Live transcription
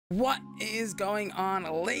What is going on,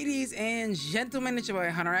 ladies and gentlemen? It's your boy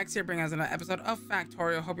Hunterx here, bringing us another episode of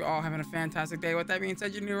Factorio. Hope you're all having a fantastic day. With that being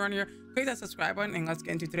said, you're new around here, click that subscribe button and let's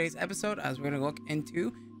get into today's episode as we're going to look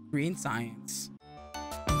into green science.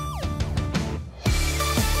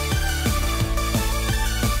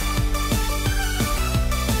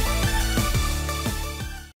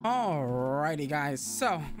 Alrighty, guys.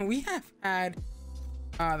 So we have had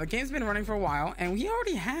the game's been running for a while, and we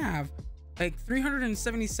already have like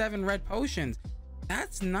 377 red potions.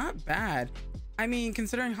 That's not bad. I mean,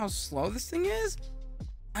 considering how slow this thing is,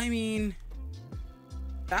 I mean,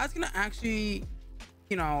 that's gonna actually,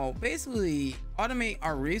 you know, basically automate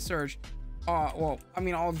our research. Well, I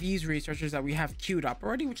mean, all these researchers that we have queued up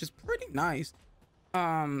already, which is pretty nice.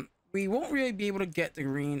 We won't really be able to get the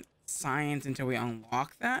green science until we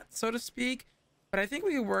unlock that, so to speak. But I think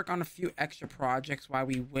we can work on a few extra projects while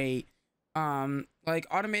we wait. Like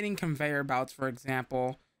automating conveyor belts, for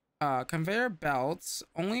example. Conveyor belts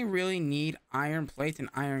only really need iron plates and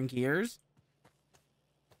iron gears,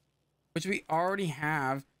 which we already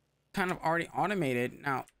have kind of already automated.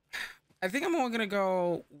 Now, I think I'm only gonna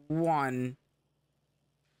go one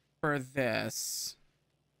for this.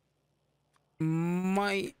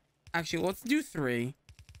 Might actually, let's do three.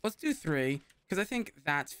 Let's do three because I think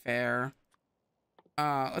that's fair.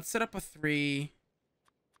 Let's set up a three.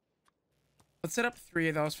 Let's set up 3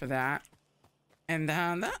 of those for that. And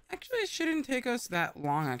then that actually shouldn't take us that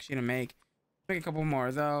long actually to make. Make a couple more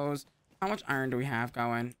of those. How much iron do we have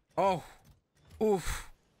going? Oh,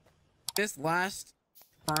 oof. This last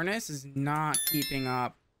furnace is not keeping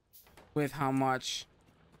up with how much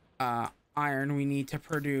iron we need to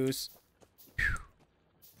produce. Whew.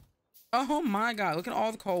 Oh my god, look at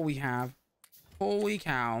all the coal we have. Holy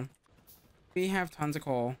cow. We have tons of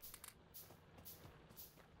coal.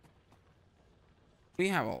 We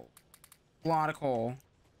have a lot of coal.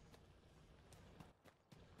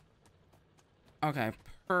 Okay,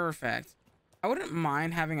 perfect. I wouldn't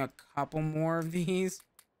mind having a couple more of these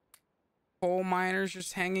coal miners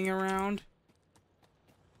just hanging around.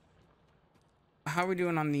 How are we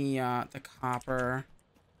doing on the copper?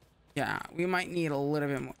 Yeah, we might need a little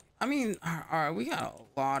bit more. I mean, all right, we got a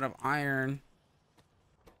lot of iron.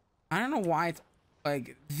 I don't know why it's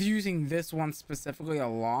like using this one specifically a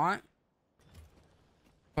lot.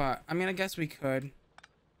 But I mean, I guess we could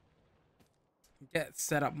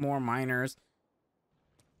set up more miners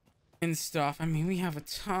and stuff. I mean, we have a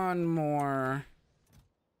ton more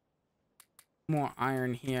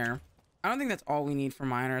iron here. I don't think that's all we need for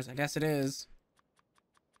miners. I guess it is.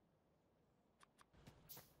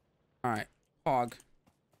 All right, hog.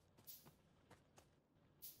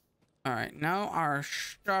 All right, now our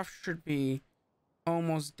stuff should be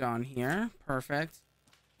almost done here. Perfect.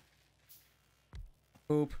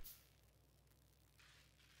 Oop.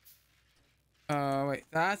 Wait,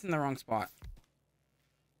 that's in the wrong spot.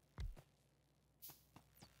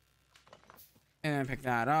 And then pick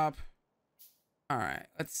that up. All right,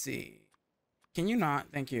 let's see. Can you not?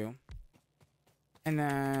 Thank you. And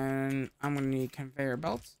then I'm gonna need conveyor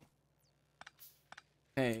belts.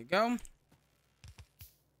 There you go.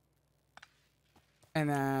 And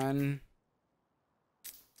then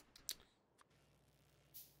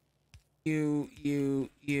you,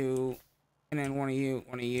 and then one of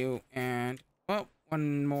you, and oh,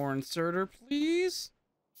 one more inserter, please.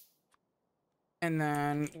 And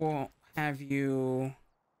then we'll have you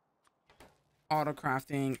auto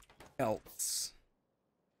crafting belts.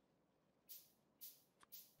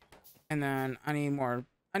 And then I need more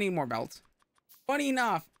belts. Funny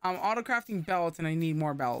enough, I'm auto crafting belts and I need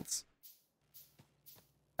more belts.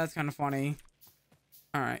 That's kind of funny.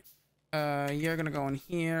 All right. You're gonna go in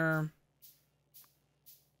here.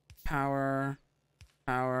 Power.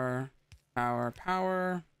 And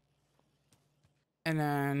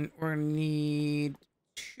then we're gonna need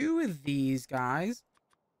 2 of these guys.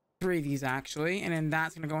 3 of these actually. And then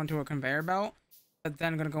that's gonna go into a conveyor belt. But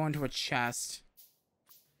then gonna go into a chest.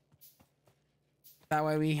 That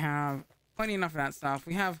way we have plenty enough of that stuff.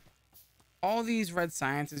 We have all these red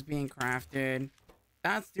sciences being crafted.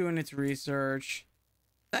 That's doing its research.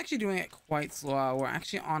 It's actually doing it quite slow. We're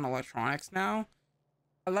actually on electronics now.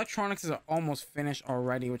 Electronics is almost finished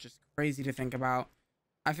already, which is crazy to think about.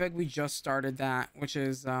 I feel like we just started that, which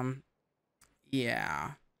is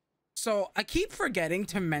yeah. So I keep forgetting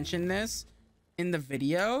to mention this in the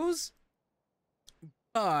videos,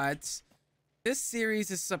 but this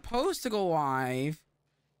series is supposed to go live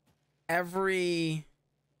every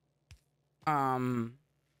ooh,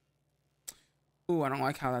 I don't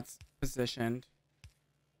like how that's positioned.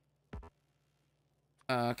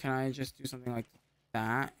 Can I just do something like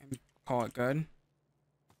that and call it good?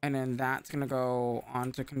 And then that's gonna go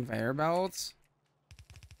onto conveyor belts.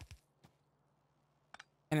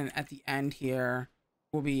 And then at the end here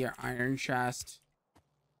will be your iron chest.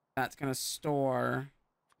 That's gonna store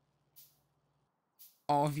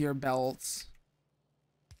all of your belts.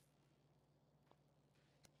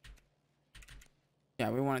 Yeah,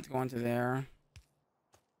 we want it to go into there.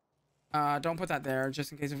 Don't put that there,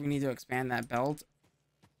 just in case if we need to expand that belt.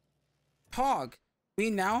 Pog, we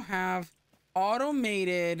now have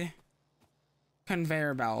automated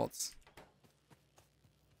conveyor belts.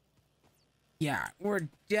 Yeah, we're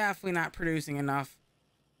definitely not producing enough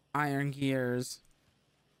iron gears.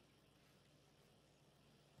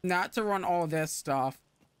 Not to run all this stuff.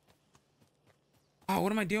 Oh,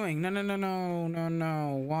 what am I doing? No, no, no, no, no,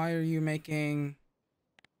 no. Why are you making...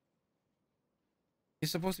 You're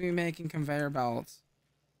supposed to be making conveyor belts.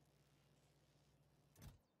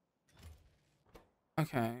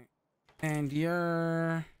 Okay. And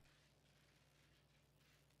you're...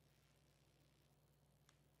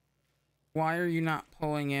 Why are you not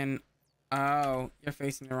pulling in? Oh, you're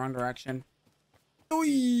facing the wrong direction.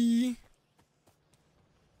 Oy!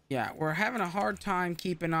 Yeah, we're having a hard time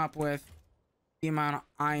keeping up with the amount of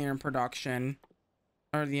iron production,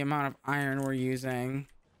 or the amount of iron we're using,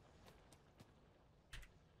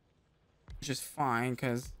 which is fine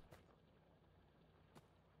because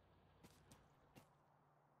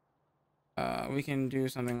we can do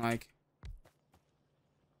something like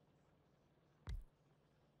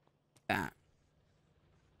that.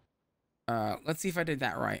 Let's see if I did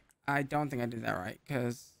that right. I don't think I did that right,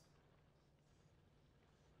 because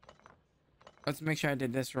let's make sure I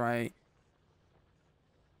did this right.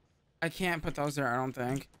 I can't put those there, I don't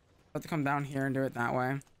think. I'll have to come down here and do it that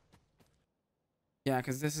way. Yeah,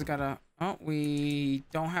 because this has got to... Oh, we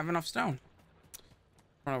don't have enough stone.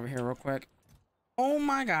 Run over here real quick. Oh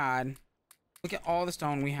my god. Look at all the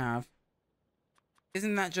stone we have.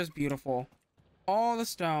 Isn't that just beautiful? All the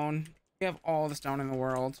stone. We have all the stone in the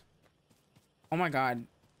world. Oh my god.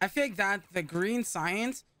 I feel like that the green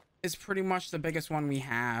science is pretty much the biggest one we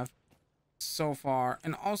have so far.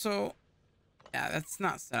 And also, yeah, that's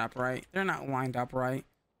not set up right. They're not lined up right.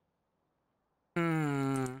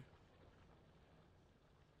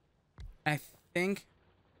 I think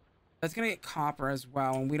that's gonna get copper as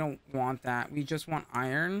well, and we don't want that. We just want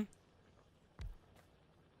iron.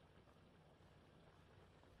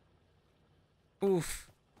 Oof.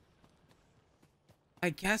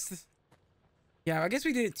 I guess yeah, I guess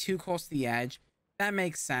we did it too close to the edge. That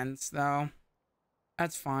makes sense though.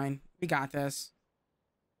 That's fine. We got this.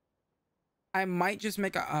 I might just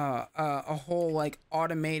make a whole like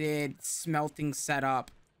automated smelting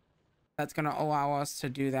setup that's gonna allow us to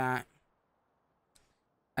do that.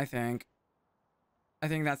 I think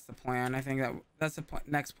that's the plan. I think that's the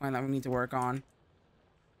next plan that we need to work on,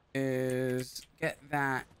 is get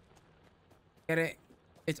it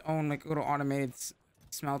its own like little automated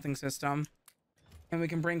smelting system, and we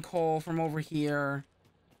can bring coal from over here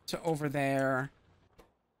to over there,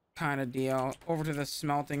 kind of deal, over to the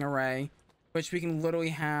smelting array, which we can literally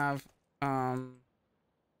have. How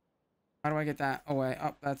do I get that away?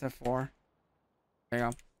 Oh, that's F4. There you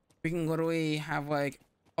go. We can literally have like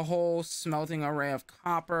a whole smelting array of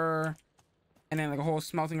copper, and then like a whole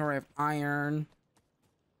smelting array of iron,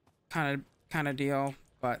 kind of deal.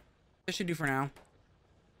 But this should do for now.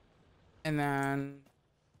 And then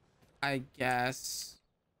I guess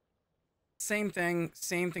same thing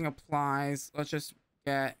applies. Let's just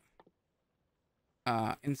get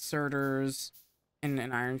inserters in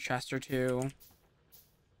an iron chest or two.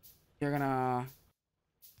 You're gonna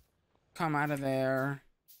come out of there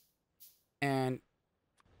and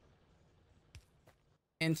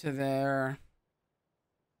into there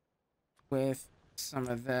with some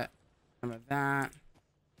of that, and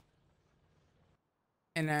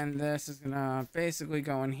then this is gonna basically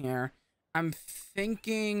go in here. I'm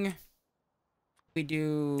thinking we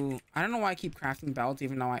do... I don't know why I keep crafting belts,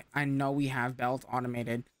 even though I know we have belts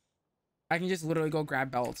automated. I can just literally go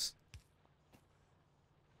grab belts.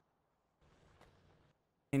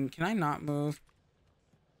 And can I not move?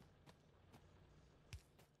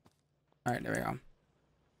 All right, there we go.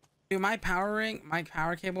 Dude, my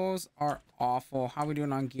power cables are awful. How are we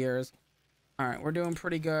doing on gears? All right, we're doing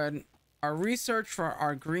pretty good. Our research for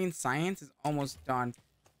our green science is almost done.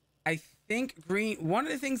 I think one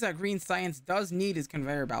of the things that green science does need is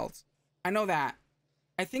conveyor belts. I know that.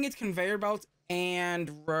 I think it's conveyor belts and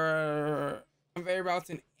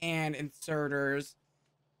inserters,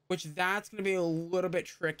 which that's going to be a little bit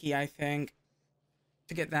tricky, I think,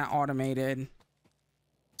 to get that automated,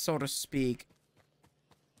 so to speak.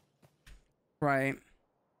 Right.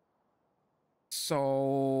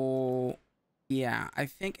 So yeah, I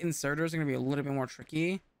think inserters are gonna be a little bit more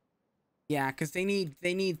tricky. Yeah, because they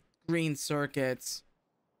need green circuits,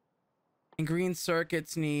 and green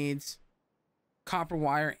circuits needs copper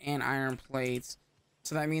wire and iron plates.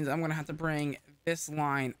 So that means I'm gonna have to bring this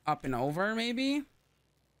line up and over, maybe,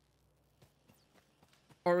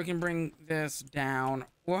 or we can bring this down.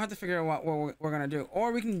 We'll have to figure out what we're gonna do,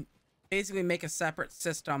 or we can basically make a separate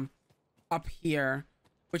system up here,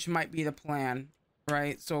 which might be the plan,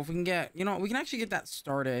 right? So if we can get, you know, we can actually get that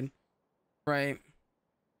started, right?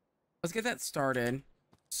 Let's get that started.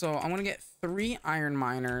 So I'm gonna get 3 iron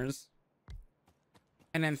miners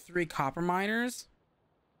and then 3 copper miners.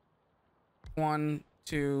 1,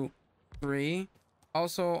 2, 3.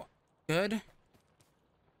 Also good.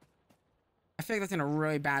 I feel like that's in a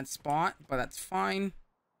really bad spot, but that's fine.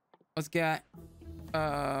 Let's get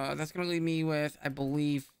that's gonna leave me with, I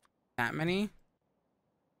believe, that many.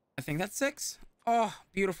 I think that's 6. Oh,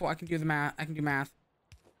 beautiful. I can do the math. I can do math.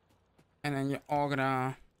 And then you're all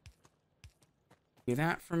gonna do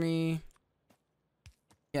that for me.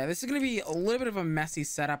 Yeah, this is gonna be a little bit of a messy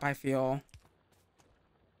setup, I feel.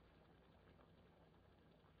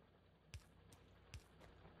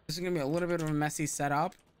 This is gonna be a little bit of a messy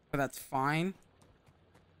setup, but that's fine.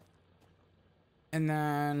 And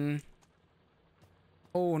then,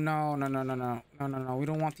 oh no, no, no, no, no, no, no, no. We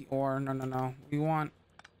don't want the ore. No, no, no. We want,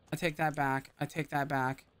 I take that back. I take that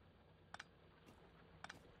back.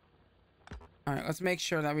 All right, let's make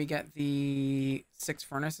sure that we get the 6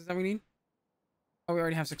 furnaces that we need. Oh, we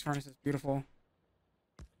already have 6 furnaces. Beautiful.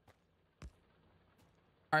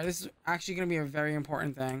 All right, this is actually going to be a very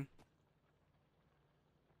important thing.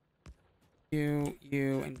 You,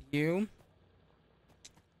 and you.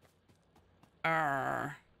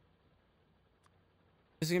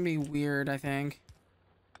 This is going to be weird, I think.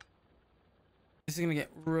 This is going to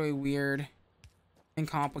get really weird and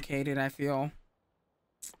complicated, I feel.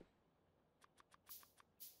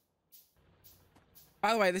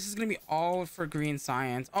 By the way, this is going to be all for green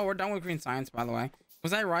science. Oh, we're done with green science, by the way.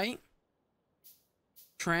 Was I right?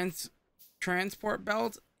 Transport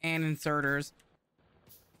belts and inserters.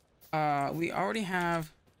 We already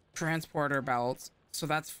have transporter belts, so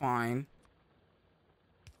that's fine.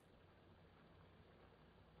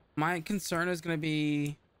 My concern is going to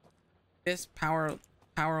be this power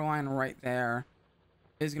line right there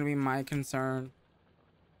is going to be my concern.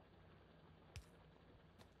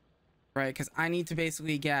 Right, because I need to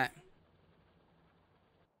basically get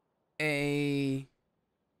a,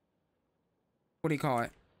 what do you call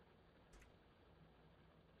it?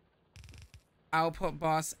 Output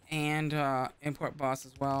bus and input bus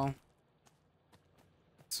as well.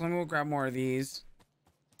 So let me go grab more of these.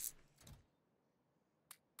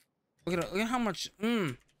 Look at how much.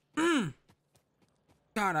 God,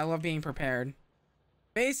 I love being prepared.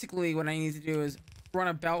 Basically, what I need to do is run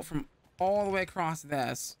a belt from all the way across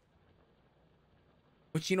this.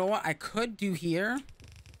 Which, you know what, I could do here.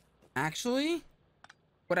 Actually,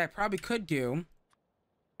 what I probably could do,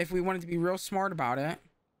 if we wanted to be real smart about it,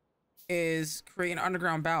 is create an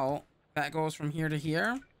underground belt that goes from here to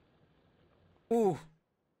here. Ooh,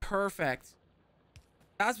 perfect.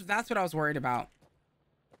 That's what I was worried about.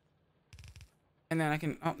 And then I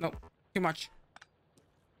can, oh no, too much.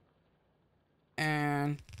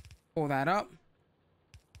 And pull that up.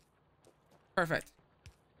 Perfect.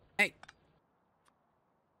 Hey.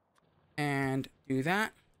 And do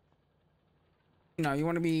that. No, you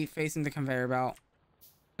want to be facing the conveyor belt.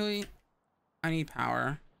 Really? I need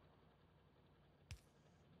power.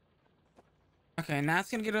 Okay, and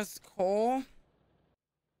that's gonna get us coal,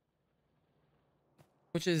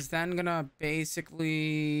 which is then gonna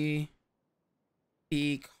basically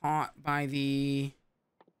be caught by the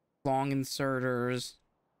long inserters.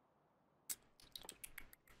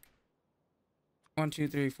 1, 2,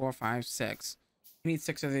 3, 4, 5, 6. We need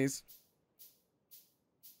 6 of these.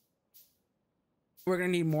 We're gonna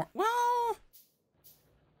need more. Well,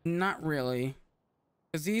 not really,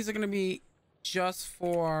 because these are gonna be just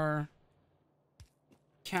for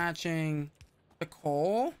catching the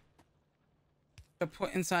coal to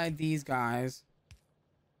put inside these guys.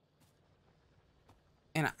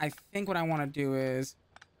 And I think what I want to do is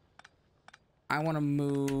I want to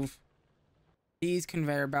move these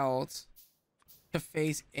conveyor belts to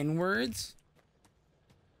face inwards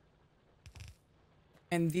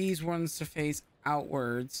and these ones to face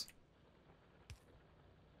outwards.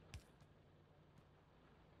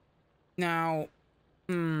 Now,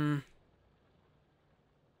 I'm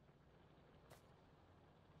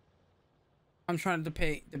trying to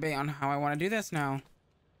debate on how I want to do this now.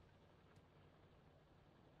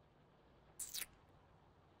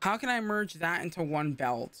 How can I merge that into one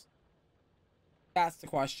belt? That's the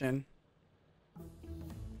question.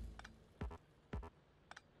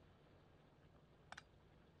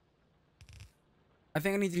 I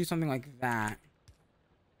think I need to do something like that.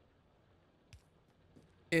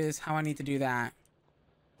 Is how I need to do that.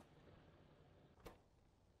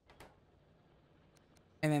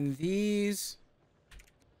 And then these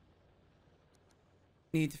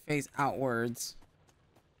need to face outwards.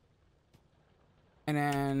 And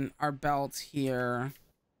then our belts here.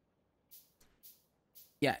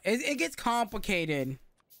 Yeah, it gets complicated.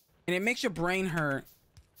 And it makes your brain hurt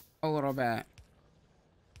a little bit.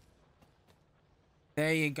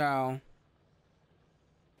 There you go.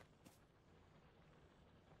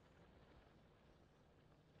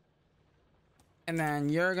 And then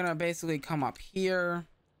you're gonna basically come up here.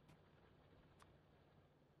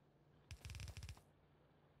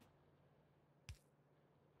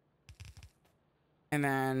 And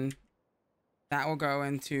then that will go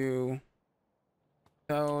into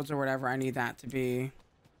those or whatever I need that to be.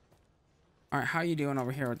 All right, how you doing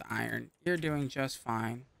over here with the iron? You're doing just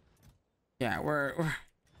fine. Yeah, we're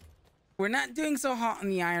not doing so hot on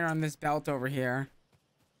the iron on this belt over here.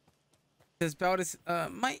 This belt is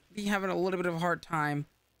might be having a little bit of a hard time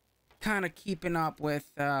kind of keeping up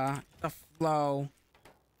with the flow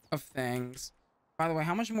of things. By the way,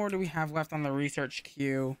 how much more do we have left on the research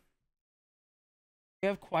queue? We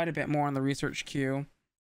have quite a bit more on the research queue.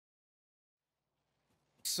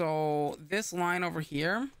 So this line over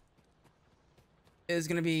here is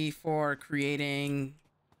going to be for creating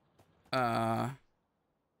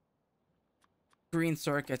green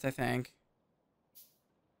circuits, I think.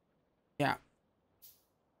 Yeah.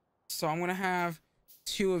 So I'm going to have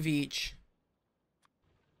 2 of each.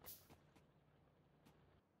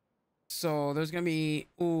 So there's going to be,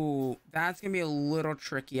 ooh, that's going to be a little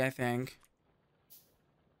tricky, I think.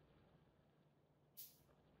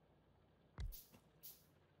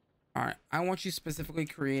 All right, I want you specifically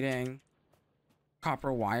creating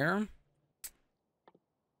copper wire.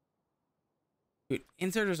 Dude,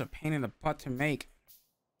 inserters are a pain in the butt to make.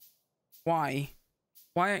 Why?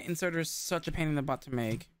 Why are inserters such a pain in the butt to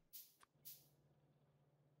make?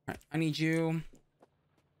 All right, I need you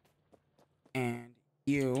and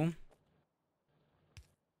you.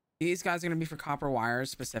 These guys are gonna be for copper wires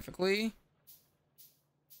specifically.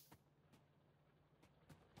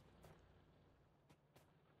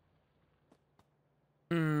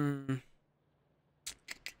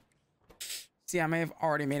 See, I may have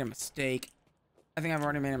already made a mistake. I think I've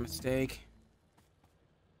already made a mistake.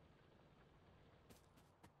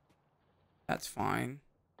 That's fine.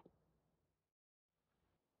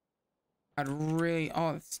 I'd really...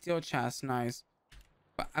 Oh, steel chest, nice.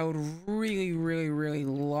 But I would really, really, really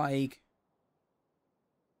like...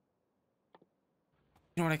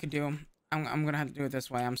 You know what I could do? I'm gonna have to do it this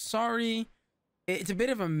way. I'm sorry. It's a bit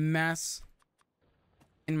of a mess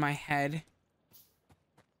in my head,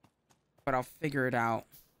 but I'll figure it out.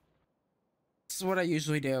 This is what I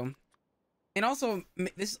usually do. And also,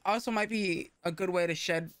 this also might be a good way to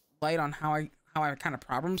shed light on how I kind of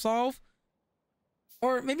problem solve.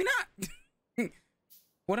 Or maybe not.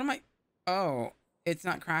 What am I... Oh, it's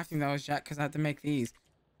not crafting those yet because I have to make these.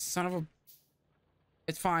 Son of a...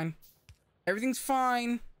 It's fine. Everything's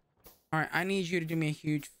fine. Alright, I need you to do me a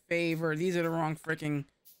huge favor. These are the wrong freaking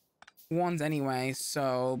ones anyway,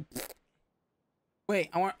 so... Wait,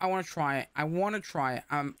 I want to try it. I want to try it.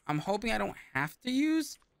 I'm hoping I don't have to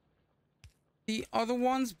use the other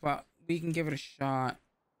ones, but we can give it a shot.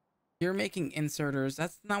 You're making inserters.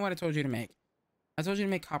 That's not what I told you to make. I told you to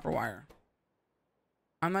make copper wire.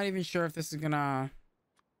 I'm not even sure if this is gonna...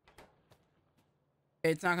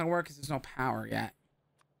 It's not gonna work because there's no power yet.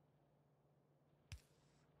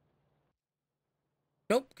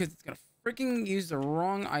 Nope, because it's gonna freaking use the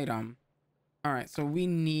wrong item. All right, so we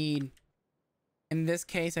need... In this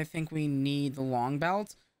case, I think we need the long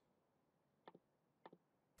belt.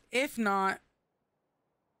 If not,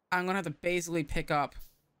 I'm gonna have to basically pick up...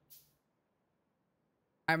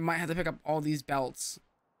 I might have to pick up all these belts.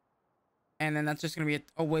 And then that's just gonna be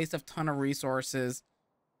a waste of ton of resources.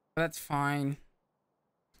 But that's fine.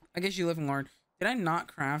 I guess you live and learn. Did I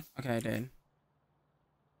not craft? Okay, I did.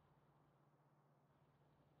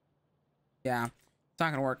 Yeah, it's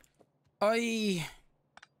not gonna work. Oy.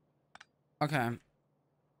 Okay.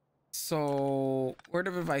 So, word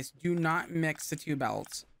of advice, do not mix the 2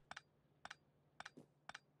 belts.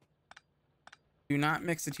 Do not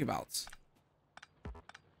mix the 2 belts.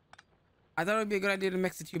 I thought it would be a good idea to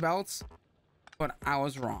mix the 2 belts, but I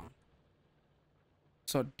was wrong.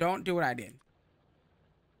 So don't do what I did.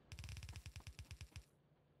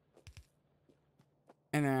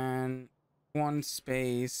 And then one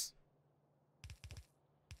space.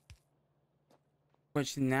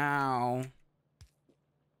 Which now...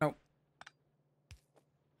 Nope.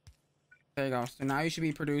 There you go. So now you should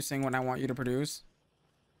be producing what I want you to produce.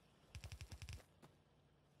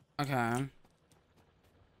 Okay.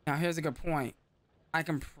 Now here's a good point. I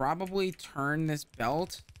can probably turn this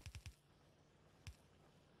belt.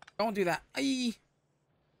 Don't do that.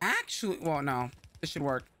 Actually, well, no. This should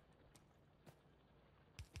work.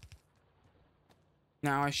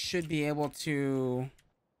 Now I should be able to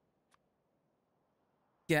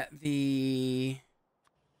get this.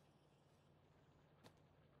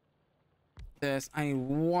 I need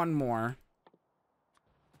one more.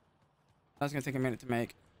 That's gonna take a minute to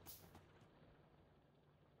make.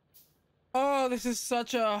 Oh, this is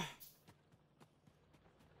such a...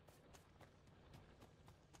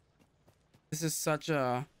 This is such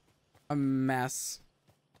a mess.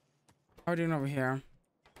 How are we doing over here?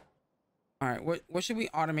 All right, what should we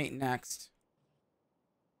automate next?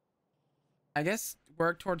 I guess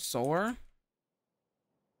work towards solar.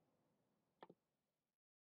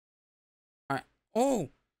 All right. Oh,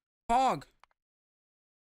 fog.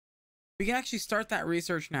 We can actually start that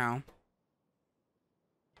research now.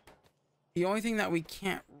 The only thing that we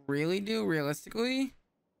can't really do realistically,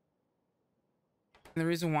 and the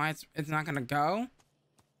reason why it's not gonna go,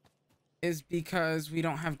 is because we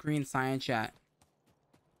don't have green science yet.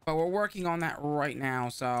 But we're working on that right now,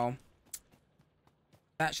 so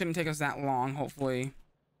that shouldn't take us that long, hopefully.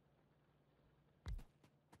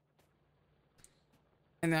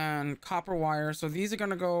 And then copper wire. So these are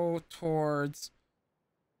gonna go towards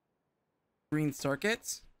green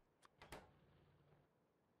circuits.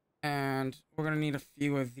 And we're gonna need a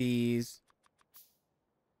few of these.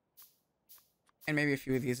 And maybe a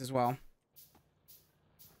few of these as well.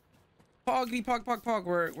 Poggity pog pog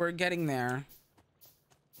pog. We're getting there.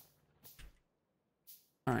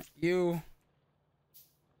 Alright, you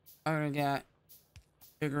are gonna get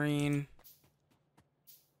your green.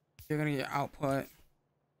 You're gonna get output.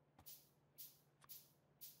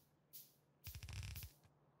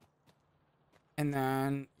 And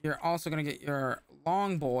then you're also gonna get your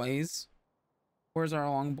long boys. Where's our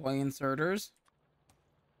long boy inserters?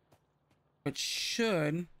 Which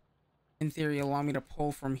should, in theory, allow me to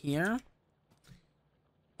pull from here.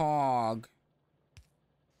 Hog.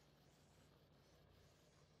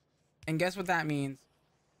 And guess what that means?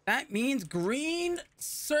 That means green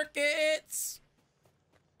circuits.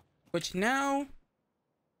 Which now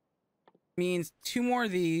means 2 more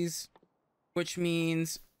of these. Which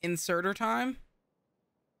means inserter time.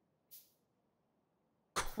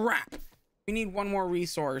 Crap. We need 1 more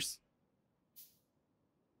resource.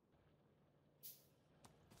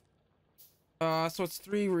 So it's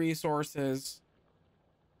 3 resources.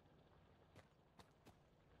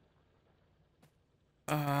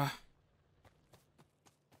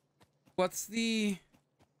 What's the...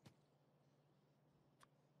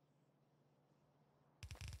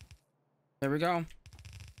 There we go.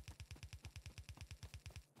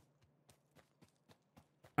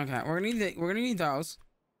 Okay, we're gonna need those.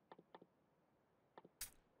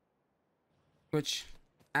 Which,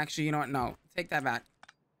 actually, you know what? No, take that back.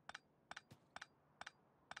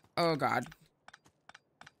 Oh god.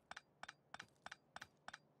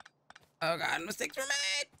 Oh god, mistakes were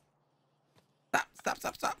made.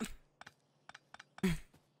 Stop.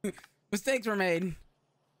 Mistakes were made.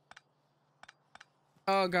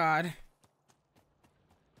 Oh god.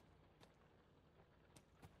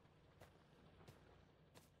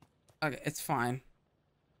 Okay, it's fine.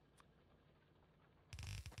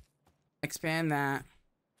 Expand that.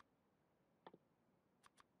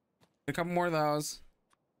 A couple more of those.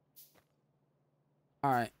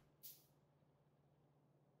 All right.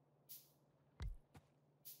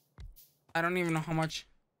 I don't even know how much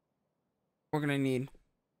we're gonna need.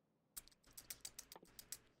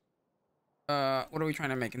 What are we trying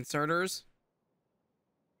to make? Inserters?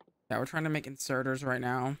 Yeah, we're trying to make inserters right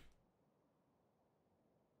now.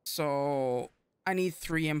 So I need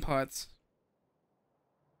 3 inputs.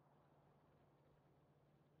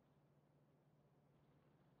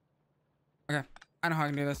 Okay, I know how I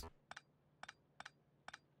can do this.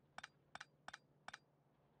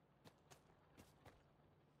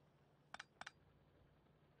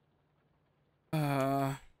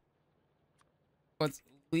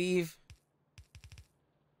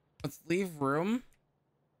 Let's leave room.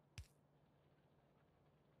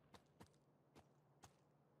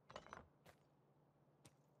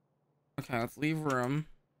 Okay, let's leave room.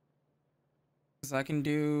 Because I can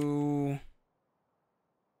do...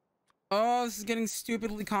 Oh, this is getting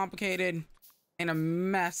stupidly complicated and a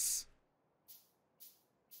mess.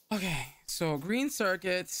 Okay, so green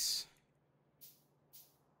circuits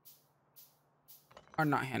are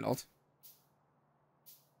not handled.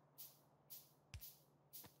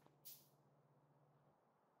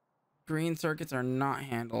 Green circuits are not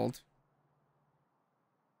handled.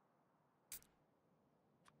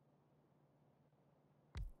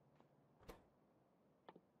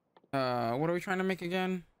 What are we trying to make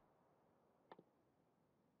again?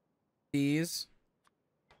 These.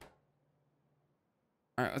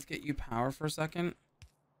 All right, let's get you power for a second.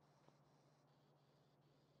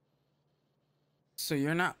 So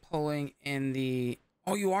you're not pulling in the...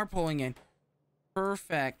 Oh, you are pulling in.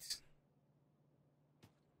 Perfect.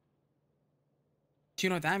 Do you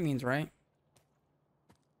know what that means, right?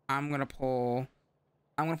 I'm gonna pull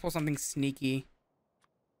something sneaky.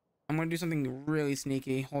 I'm gonna do something really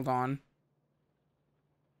sneaky. Hold on.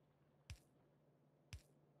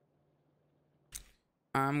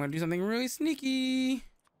 I'm gonna do something really sneaky.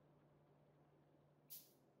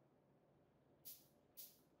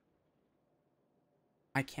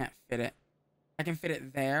 I can't fit it. I can fit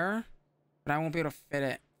it there, but I won't be able to fit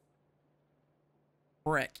it.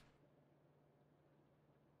 Frick.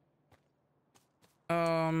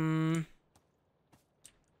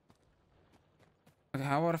 Okay,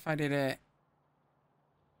 how about if I did it?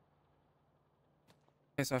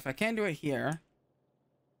 Okay, so if I can't do it here,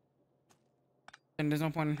 then there's no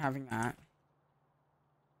point in having that.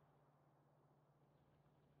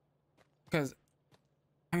 Because,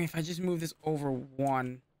 I mean, if I just move this over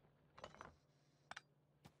one,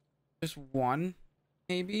 just one,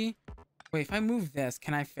 maybe. Wait, if I move this,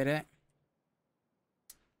 can I fit it?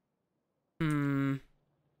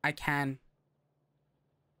 I can.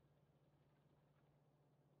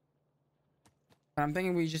 But I'm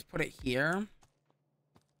thinking we just put it here.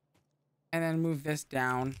 And then move this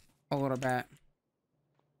down a little bit.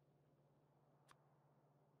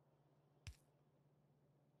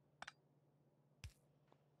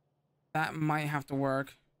 That might have to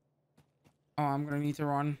work. Oh, I'm gonna need to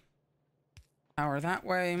run power that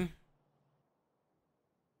way.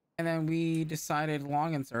 And then we decided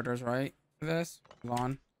long inserters, right? For this. Hold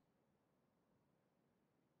on.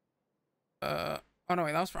 Oh no,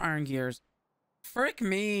 wait, that was for iron gears. Frick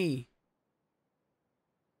me.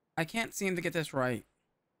 I can't seem to get this right.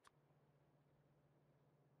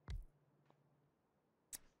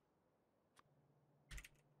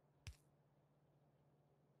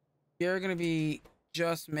 You're gonna be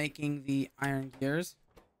just making the iron gears.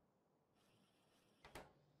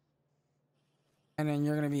 And then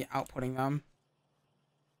you're gonna be outputting them.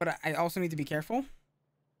 But I also need to be careful.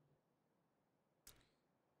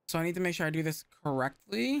 So I need to make sure I do this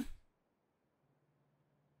correctly.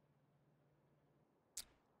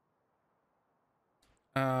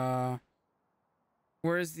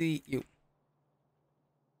 Where's the you?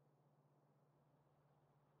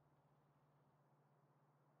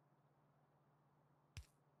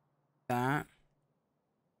 That.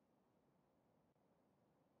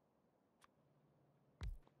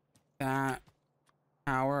 That.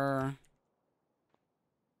 Power.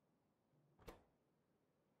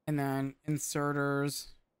 And then inserters.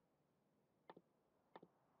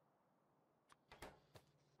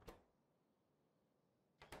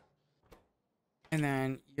 And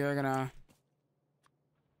then you're gonna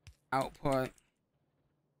output,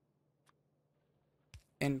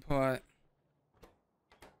 input,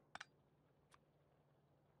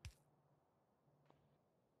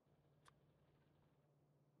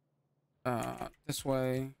 this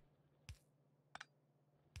way.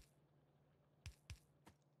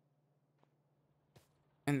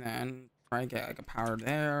 And then try to get like a power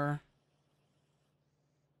there.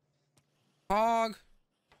 Hog.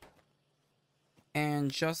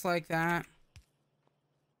 And just like that,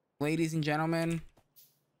 ladies and gentlemen,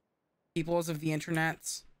 peoples of the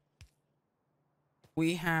internets,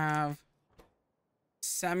 we have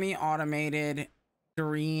semi-automated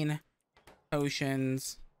green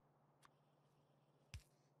potions.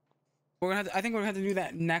 We're gonna have to, I think we're gonna have to do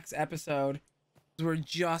that next episode because we're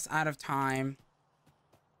just out of time.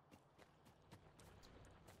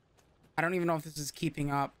 I don't even know if this is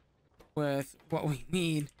keeping up with what we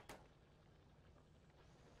need.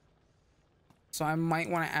 So I might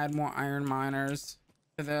want to add more iron miners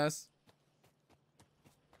to this.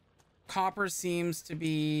 Copper seems to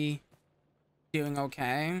be doing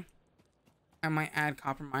okay. I might add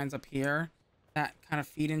copper mines up here that kind of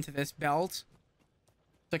feed into this belt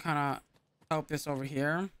to kind of help this over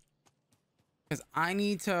here. Because I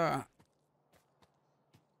need to...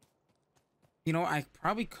 You know what I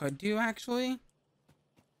probably could do, actually?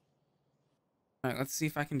 Alright, let's see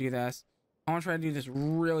if I can do this. I want to try to do this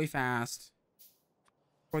really fast.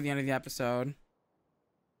 for the end of the episode.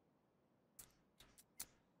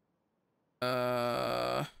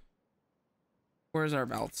 Where's our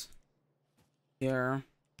belt? Here.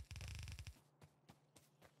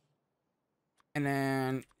 And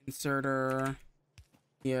then inserter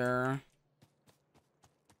here.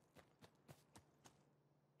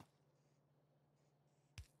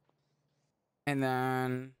 And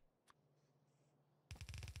then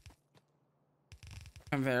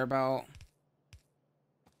conveyor belt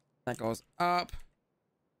that goes up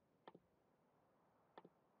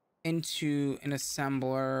into an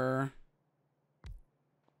assembler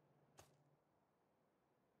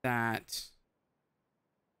that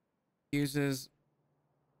uses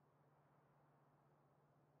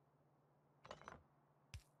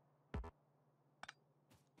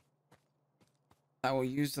that will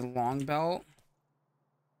use the long belt.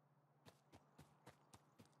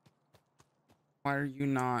 Why are you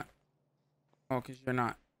not? Oh, because you're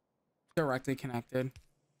not directly connected.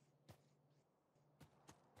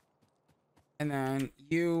 And then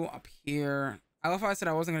you up here. I love how I said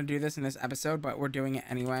I wasn't going to do this in this episode, but we're doing it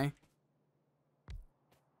anyway.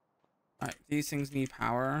 Alright, these things need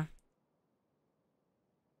power.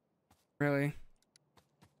 Really?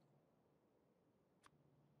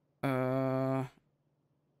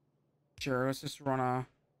 Sure, let's just run a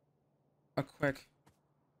quick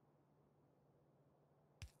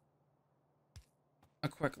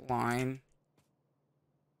line.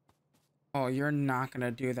 Oh, you're not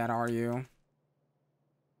gonna do that, are you?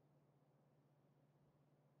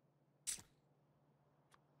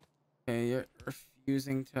 Okay, you're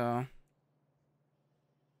refusing to.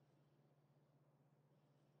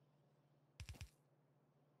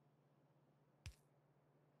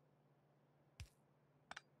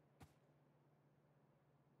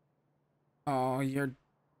 Oh, you're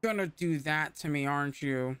gonna do that to me, aren't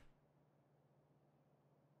you?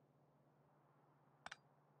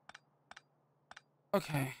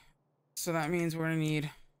 Okay, so that means we're gonna need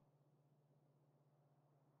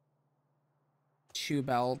 2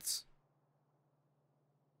 belts.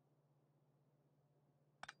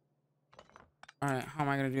 All right, how am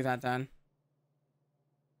I gonna do that then?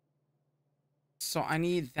 So I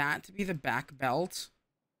need that to be the back belt.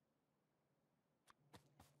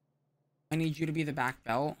 I need you to be the back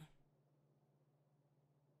belt.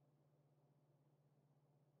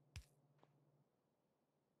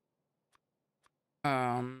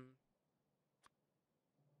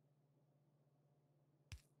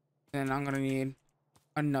 Then I'm gonna need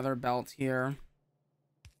another belt here.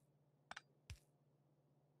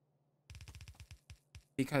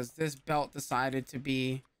 Because this belt decided to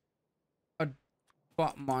be a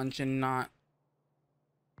butt munch and not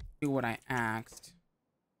do what I asked.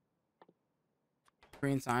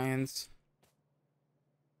 Green science.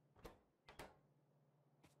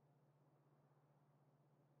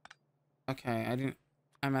 Okay,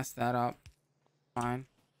 I messed that up. Fine.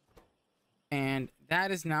 And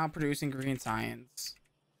that is now producing green science,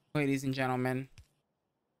 ladies and gentlemen.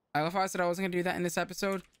 I love how I said I wasn't gonna do that in this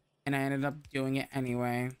episode, and I ended up doing it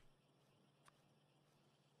anyway.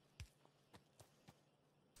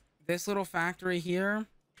 This little factory here.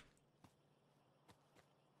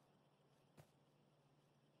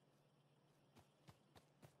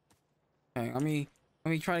 Okay, let me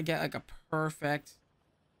try to get like a perfect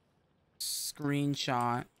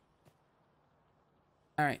screenshot.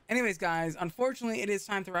 All right, anyways guys, unfortunately it is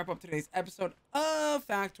time to wrap up today's episode of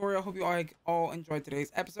Factorio. I hope you all enjoyed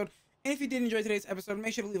today's episode, and if you did enjoy today's episode,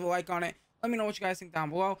 make sure to leave a like on it. Let me know what you guys think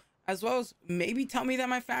down below, as well as maybe tell me that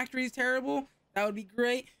my factory is terrible. That would be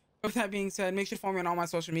great. With that being said, make sure to follow me on all my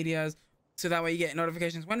social medias so that way you get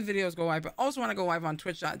notifications when videos go live. But also want to go live on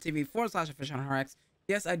twitch.tv/officialhunterx.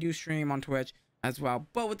 Yes, I do stream on Twitch as well.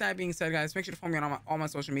 But with that being said, guys, make sure to follow me on all my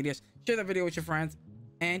social medias. Share the video with your friends.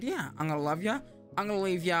 And yeah, I'm gonna love ya. I'm gonna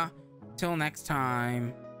leave ya till next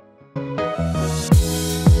time.